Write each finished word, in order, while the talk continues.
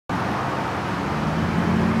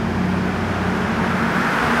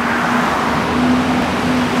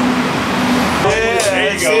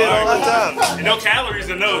No calories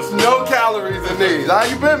in those. No calories in these. How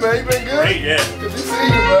you been, man? You been good? Great, yeah. Good to see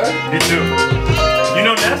you, man. You too. You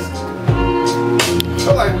know Ness? I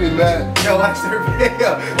feel like we met. Yo, I said,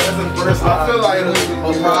 yeah. That's the first time. I feel like we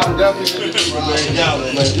definitely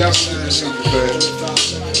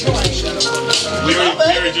We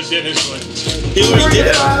already just did his one. He already did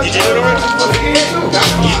it. You did it already?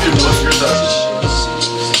 You did what's yours up?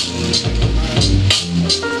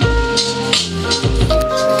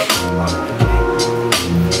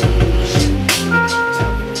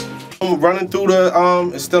 I'm running through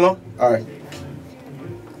the, it's still on? Alright.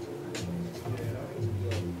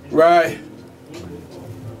 Right.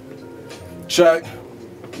 Check.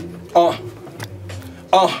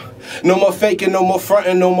 No more faking, no more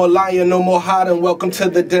fronting, no more lying, no more hiding. Welcome to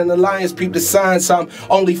the Den Alliance, peep the science. I'm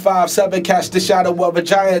only 5'7", catch the shadow of a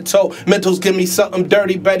giant toe. Mentos give me something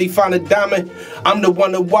dirty, Betty find a diamond. I'm the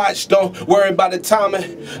one to watch, don't worry about the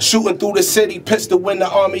timing. Shooting through the city, pistol in the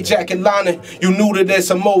army jacket lining. You new to this,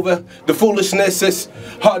 I'm over. The foolishness is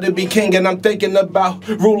hard to be king, and I'm thinking about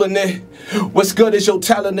ruling it. What's good is your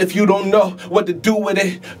talent if you don't know what to do with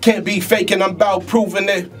it. Can't be faking, I'm about proving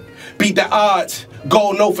it. Beat the odds,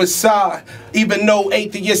 gold no facade. Even no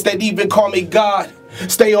atheists that even call me God.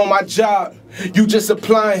 Stay on my job, you just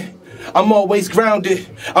applying. I'm always grounded,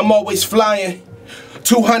 I'm always flying.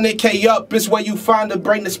 200K up is where you find them.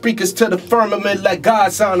 Bring the speakers to the firmament, let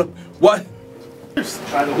God sign them. What?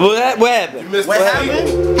 What happened? What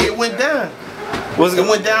happened? It went down. It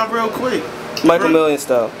went down real quick. Michael Million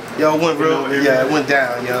style. Yo, it went real, yeah, it went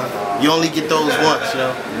down, yo. You only get those once,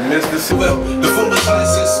 yo. Well, the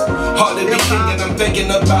foolishness is hard to be king, and I'm thinking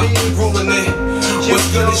about ruling it.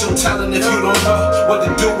 What's good is your talent if you don't know what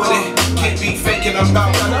to do with it. Can't be faking, I'm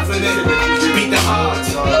about proving it. Beat the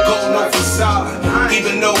odds, go no facade.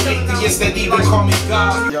 Even no atheists that even call me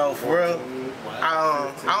God. Yo, for real,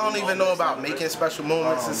 I don't even know about making special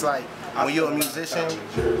moments. It's like, when you're a musician,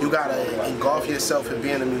 you gotta engulf yourself in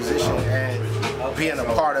being a musician and being a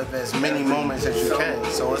part of as many moments as you can.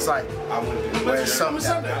 So it's like, where someone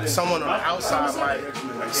on the outside might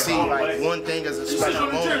see like one thing as a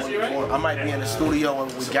special moment. I might be in the studio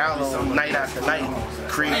with Gallo night after night,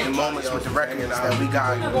 creating moments with the records that we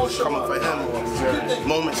got coming for him.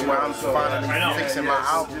 Moments where I'm finally fixing my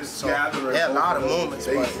album. So yeah, a lot of moments,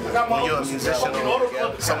 but when you're a musician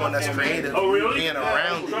or someone that's creative, being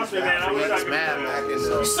around it creates mad magic.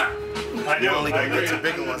 You only gonna get to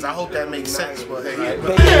bigger ones. I hope that makes sense, but hey,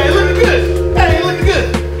 looking good. Hey, looking good.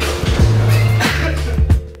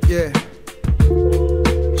 Yeah.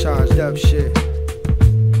 Charged up shit.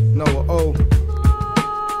 Noah O.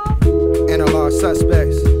 Analog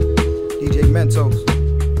Suspects. DJ Mentos.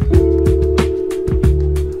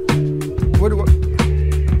 What do I?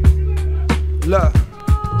 Love.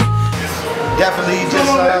 Definitely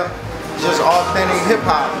just authentic hip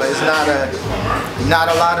hop, but it's not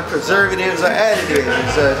a lot of preservatives or additives.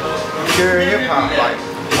 It's a pure hip hop. Like,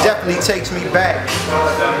 it definitely takes me back.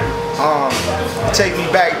 It takes me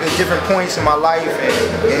back to different points in my life,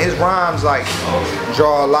 and his rhymes like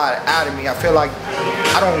draw a lot out of me. I feel like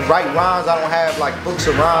I don't write rhymes, I don't have like books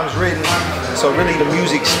of rhymes written, so really the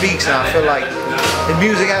music speaks, and I feel like the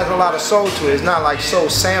music has a lot of soul to it. It's not like soul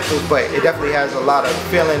samples, but it definitely has a lot of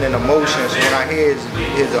feeling and emotion. So when I hear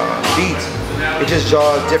his beats, it just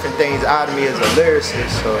draws different things out of me as a lyricist.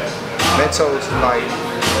 So Mentos, like,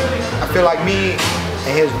 I feel like me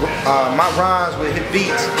and his my rhymes with his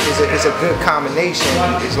beats is a good combination.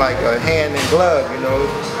 It's like a hand and glove, you know.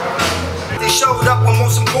 They showed up on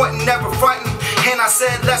most important, never frontin'. And I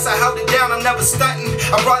said less, I held it down, I'm never stuntin'.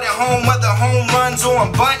 I brought it home, whether home runs or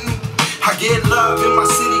I'm buntin'. I get love in my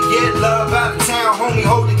city, get love out of town. Homie,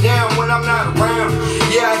 hold it down when I'm not around.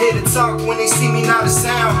 Yeah, I hear the talk when they see me, not a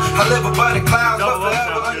sound. I live above the clouds, but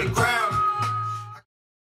forever underground.